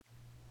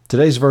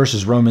Today's verse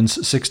is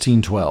Romans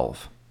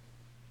 16:12.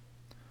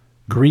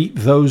 Greet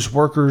those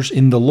workers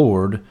in the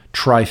Lord,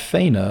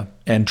 Tryphaena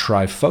and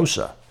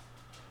Tryphosa.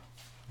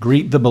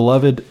 Greet the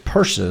beloved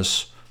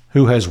Persis,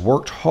 who has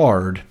worked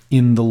hard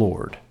in the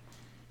Lord.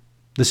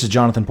 This is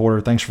Jonathan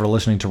Porter. Thanks for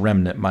listening to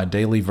Remnant, my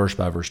daily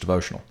verse-by-verse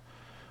devotional.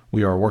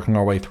 We are working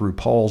our way through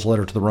Paul's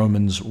letter to the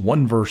Romans,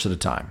 one verse at a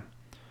time.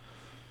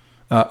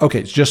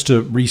 Okay, just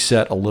to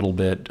reset a little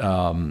bit,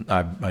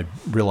 I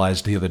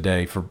realized the other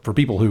day, for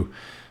people who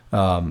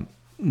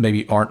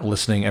maybe aren't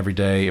listening every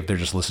day, if they're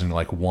just listening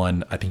like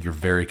one, I think you're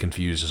very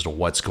confused as to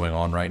what's going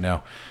on right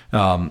now.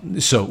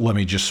 So let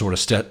me just sort of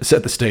set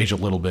the stage a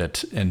little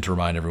bit and to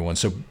remind everyone.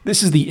 So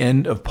this is the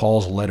end of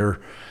Paul's letter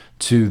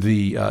to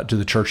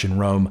the church in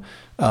Rome.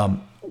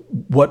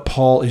 What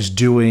Paul is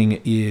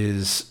doing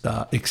is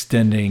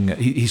extending.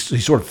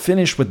 He's sort of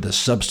finished with the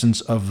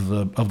substance of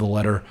the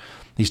letter.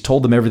 He's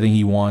told them everything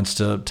he wants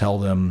to tell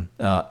them,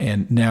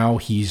 and now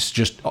he's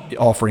just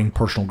offering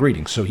personal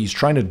greetings. So he's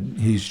trying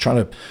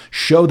to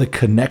show the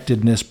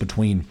connectedness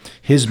between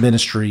his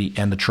ministry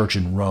and the church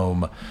in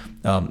Rome,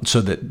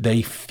 so that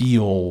they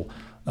feel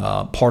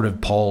part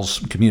of Paul's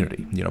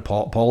community. You know,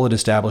 Paul had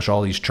established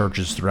all these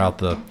churches throughout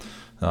the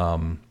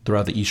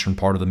eastern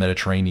part of the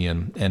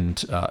Mediterranean,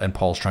 and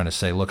Paul's trying to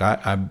say, look,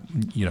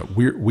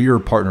 we are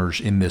partners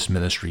in this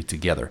ministry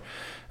together.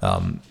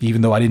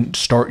 Even though I didn't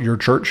start your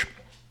church,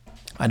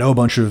 I know a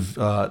bunch of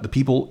the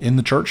people in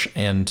the church,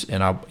 and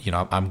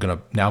I'm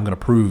gonna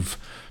prove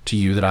to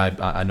you that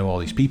I know all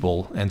these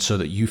people, and so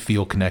that you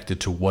feel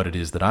connected to what it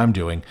is that I'm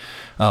doing,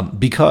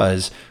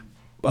 because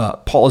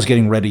Paul is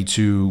getting ready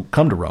to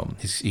come to Rome.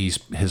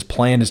 His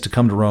plan is to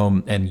come to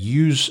Rome and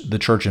use the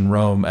church in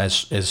Rome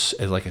as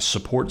like a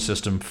support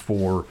system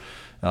for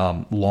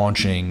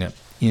launching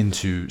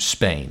into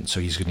Spain. So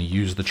he's going to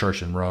use the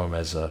church in Rome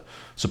as a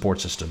support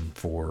system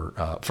for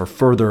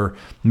further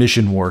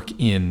mission work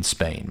in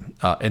Spain.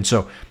 And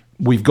so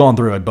we've gone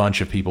through a bunch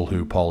of people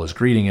who Paul is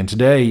greeting, and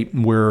today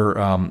we're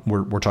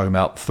talking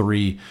about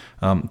three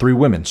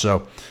women.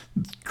 So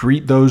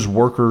greet those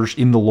workers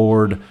in the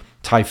Lord,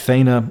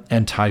 Tryphaena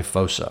and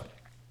Tryphosa,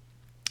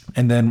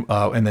 and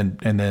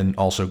then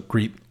also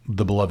greet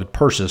the beloved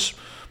Persis,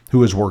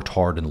 who has worked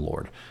hard in the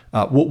Lord.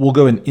 We'll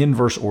go in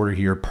inverse order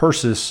here.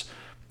 Persis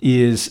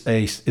is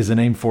a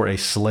name for a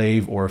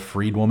slave or a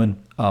freed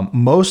woman.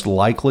 Most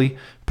likely,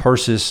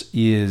 Persis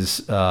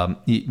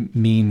it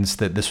means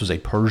that this was a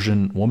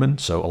Persian woman.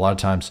 So a lot of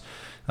times,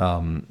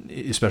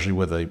 especially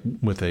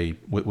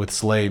with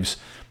slaves,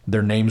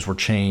 their names were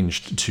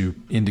changed to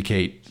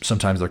indicate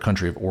sometimes their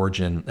country of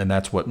origin, and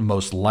that's what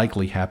most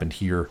likely happened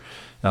here,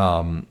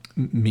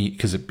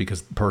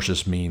 because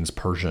Persis means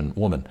Persian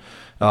woman.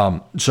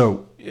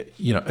 So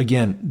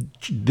again,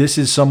 this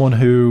is someone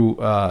who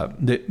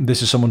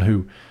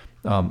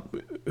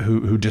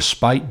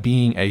despite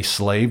being a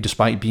slave,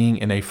 despite being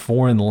in a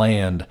foreign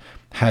land,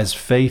 has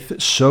faith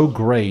so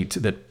great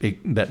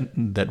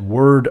that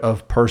word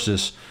of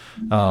Persis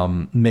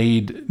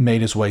made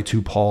his way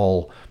to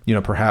Paul.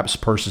 Perhaps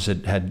Persis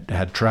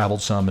had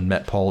traveled some and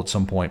met Paul at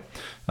some point,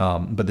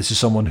 but this is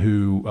someone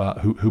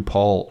who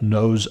Paul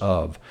knows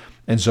of.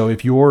 And so,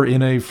 if you're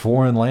in a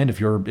foreign land,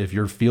 if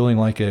you're feeling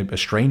like a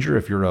stranger,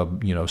 if you're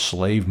a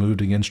slave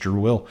moved against your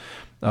will,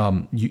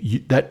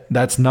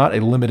 that's not a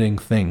limiting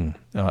thing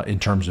in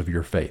terms of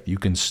your faith. You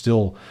can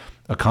still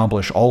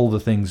accomplish all of the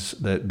things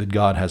that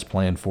God has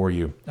planned for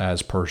you,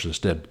 as Persis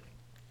did.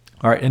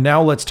 All right, and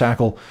now let's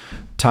tackle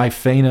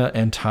Tryphaena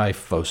and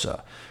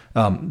Tryphosa.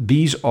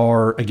 These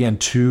are, again,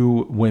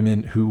 two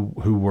women who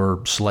were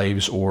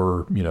slaves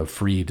or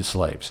freed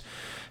slaves.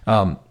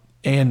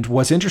 And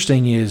what's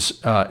interesting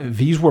is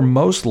these were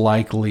most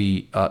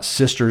likely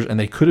sisters, and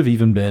they could have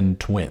even been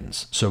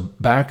twins. So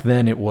back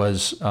then it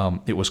was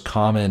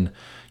common.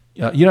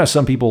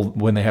 Some people,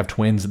 when they have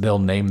twins, they'll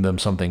name them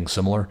something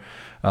similar.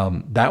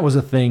 That was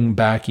a thing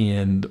back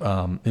in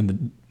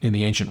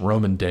the ancient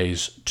Roman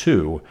days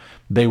too.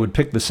 They would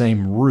pick the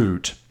same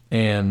root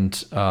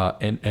and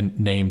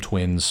name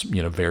twins,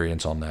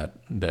 variants on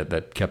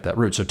that kept that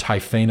root. So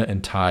Tryphaena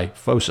and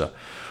Tryphosa.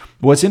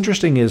 What's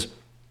interesting is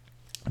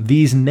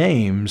these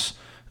names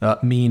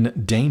mean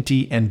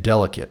dainty and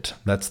delicate.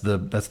 That's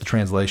the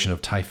translation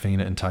of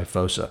Tryphaena and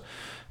Tryphosa,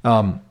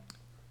 and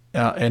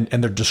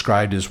they're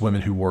described as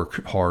women who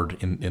work hard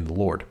in the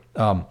Lord.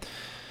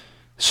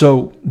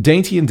 So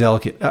dainty and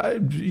delicate.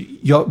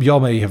 Y'all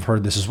may have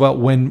heard this as well.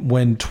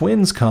 When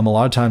twins come, a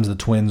lot of times the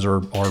twins are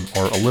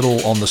a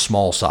little on the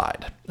small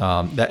side,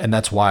 and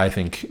that's why I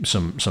think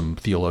some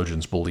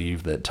theologians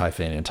believe that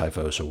Tryphaena and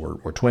Tryphosa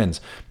were twins.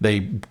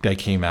 They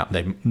came out.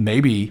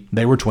 Maybe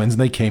they were twins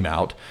and they came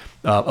out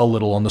a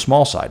little on the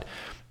small side,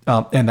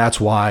 and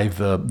that's why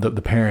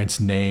the parents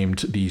named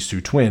these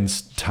two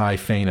twins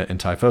Tryphaena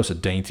and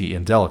Tryphosa, dainty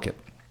and delicate.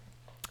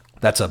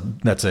 We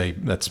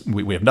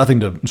have nothing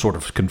to sort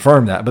of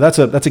confirm that, but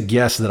that's a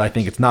guess that I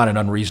think it's not an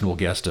unreasonable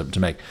guess to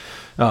make.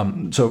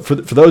 So for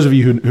those of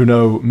you who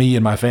know me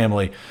and my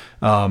family,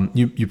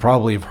 you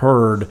probably have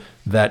heard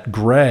that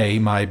Gray,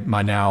 my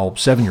now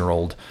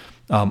 7-year-old,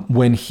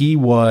 When he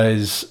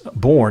was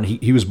born,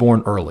 he was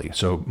born early.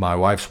 So my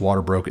wife's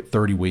water broke at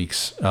 30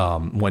 weeks.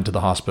 Went to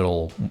the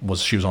hospital.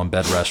 She was on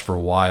bed rest for a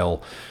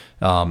while,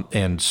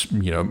 and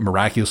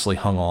miraculously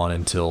hung on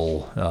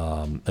until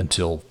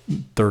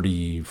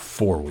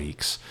 34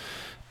 weeks.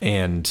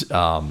 And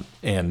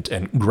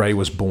Gray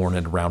was born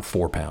at around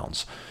 4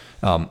 pounds.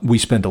 He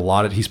spent a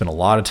lot of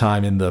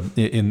time in the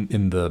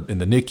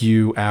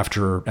NICU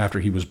after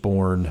he was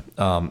born.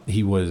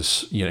 He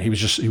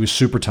was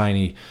super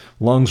tiny.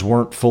 Lungs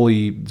weren't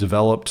fully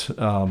developed.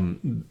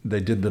 They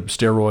did the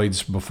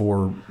steroids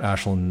before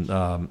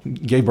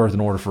Ashlyn gave birth in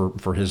order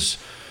for his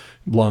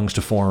lungs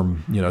to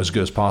form, as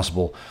good as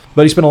possible.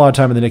 But he spent a lot of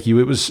time in the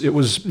NICU.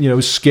 It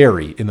was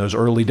scary in those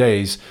early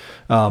days,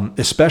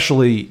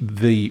 especially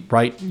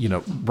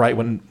right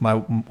when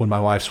my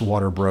wife's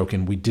water broke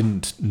and we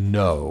didn't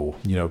know,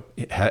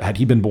 had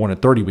he been born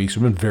at 30 weeks, it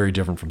would have been very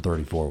different from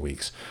 34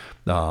 weeks.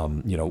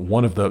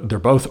 They're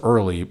both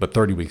early, but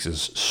 30 weeks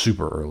is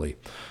super early.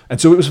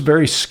 And so it was a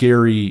very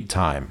scary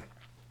time.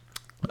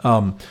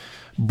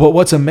 But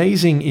what's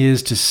amazing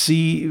is to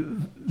see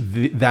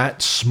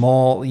that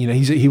small,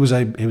 he was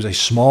a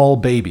small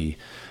baby.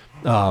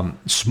 He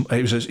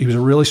was a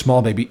really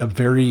small baby, a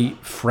very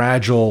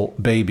fragile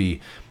baby.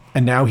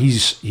 And now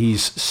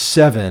he's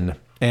 7,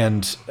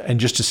 and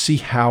just to see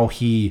how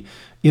he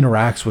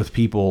interacts with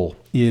people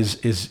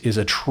is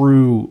a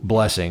true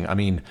blessing. I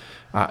mean,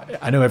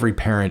 I know every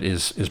parent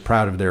is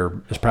proud of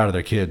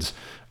their kids.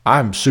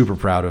 I'm super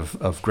proud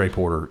of Gray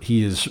Porter.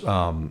 He is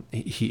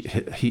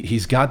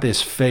he's got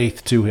this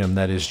faith to him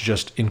that is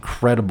just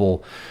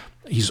incredible.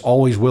 He's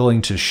always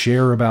willing to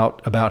share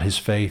about his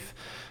faith,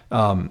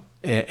 and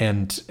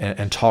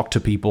talk to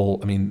people.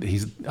 I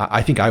mean,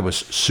 I think I was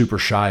super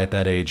shy at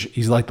that age.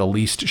 He's like the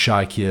least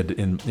shy kid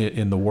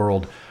in the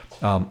world,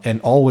 and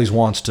always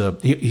wants to.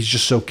 He's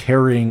just so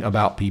caring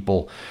about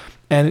people,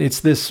 and it's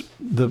the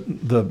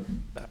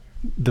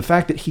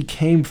fact that he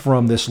came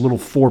from this little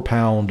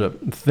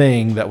 4-pound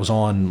thing that was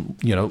on,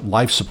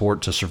 life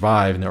support to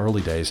survive in the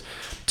early days,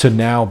 to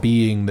now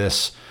being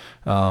this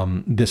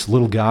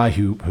little guy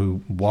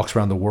who walks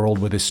around the world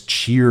with this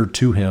cheer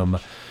to him.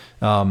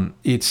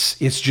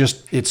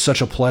 It's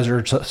such a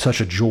pleasure, such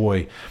a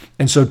joy.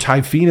 And so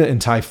Tryphaena and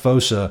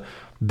Tryphosa,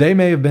 they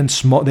may have been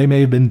small, they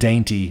may have been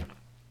dainty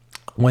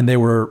when they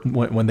were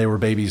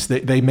babies.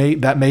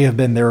 That may have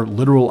been their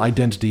literal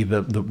identity,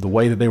 the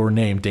way that they were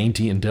named,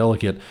 dainty and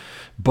delicate.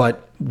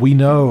 But we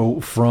know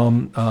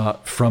from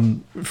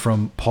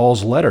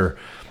Paul's letter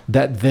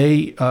that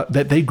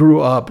they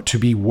grew up to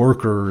be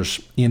workers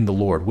in the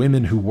Lord,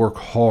 women who work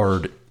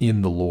hard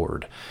in the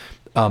Lord.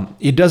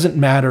 It doesn't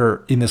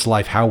matter in this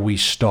life how we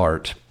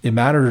start. It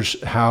matters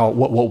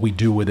what we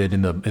do with it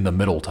in the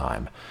middle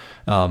time.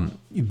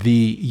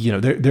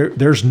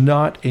 There's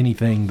not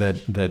anything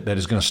that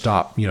is going to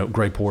stop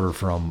Gray Porter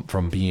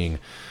from being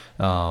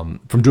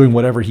from doing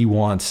whatever he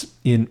wants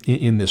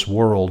in this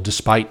world,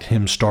 despite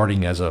him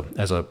starting as a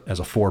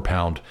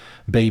 4-pound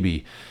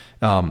baby.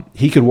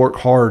 He could work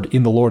hard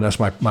in the Lord. And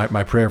that's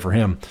my prayer for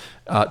him.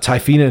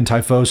 Tryphaena and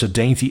Tryphosa,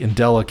 dainty and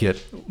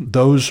delicate,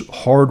 those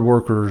hard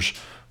workers,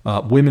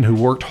 women who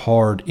worked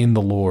hard in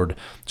the Lord,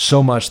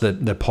 so much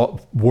that the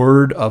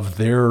word of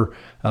their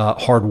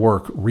hard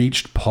work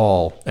reached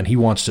Paul, and he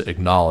wants to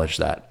acknowledge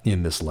that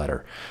in this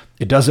letter.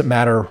 It doesn't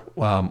matter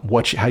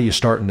how you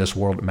start in this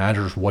world; it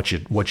matters what you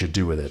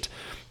do with it.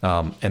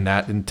 And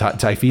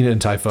Tryphaena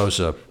and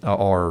Tryphosa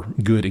are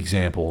good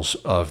examples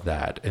of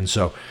that. And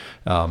so,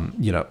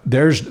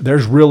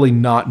 there's really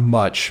not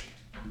much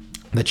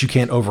that you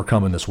can't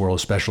overcome in this world,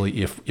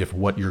 especially if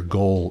what your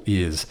goal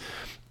is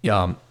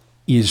to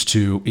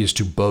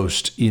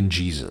boast in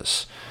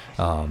Jesus.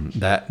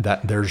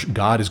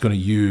 God is going to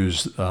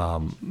use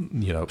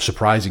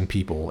surprising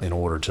people in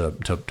order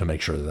to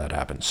make sure that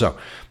happens. So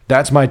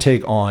that's my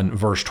take on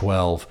verse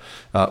 12.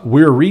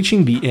 We're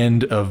reaching the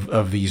end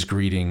of these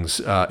greetings.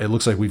 It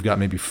looks like we've got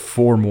maybe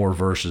 4 more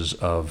verses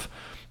of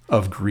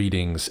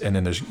greetings, and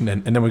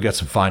then we've got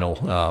some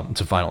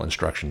final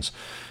instructions.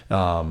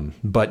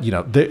 But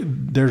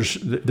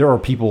there are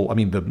people. I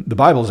mean, the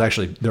Bible is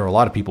actually, there are a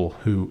lot of people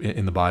who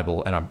in the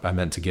Bible, and I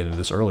meant to get into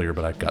this earlier,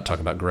 but I got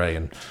talking about Gray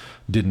and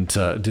didn't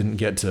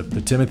get to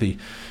Timothy.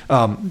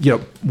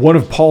 One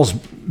of Paul's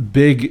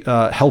big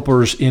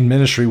helpers in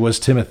ministry was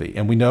Timothy,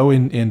 and we know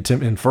in 1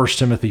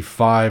 Timothy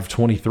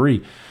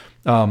 5:23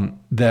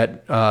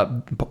 that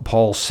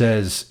Paul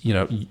says,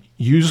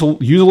 use a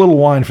little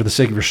wine for the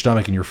sake of your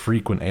stomach and your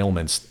frequent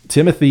ailments.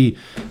 Timothy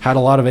had a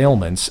lot of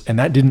ailments, and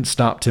that didn't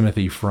stop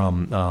Timothy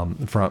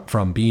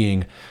from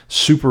being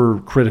super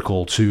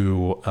critical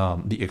to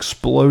the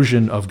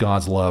explosion of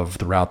God's love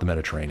throughout the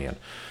Mediterranean.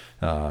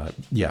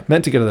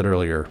 Meant to get to that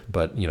earlier,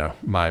 but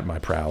my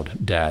proud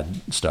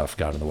dad stuff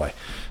got in the way.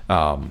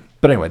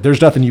 But anyway, there's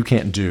nothing you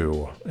can't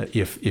do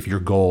if your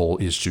goal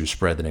is to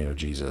spread the name of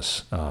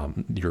Jesus.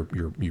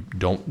 You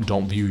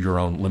don't view your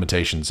own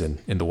limitations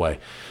in the way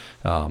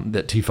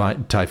that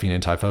Tryphaena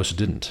and Tryphosa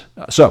didn't.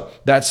 So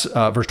that's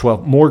verse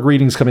 12. More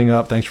greetings coming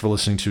up. Thanks for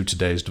listening to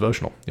today's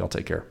devotional. Y'all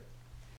take care.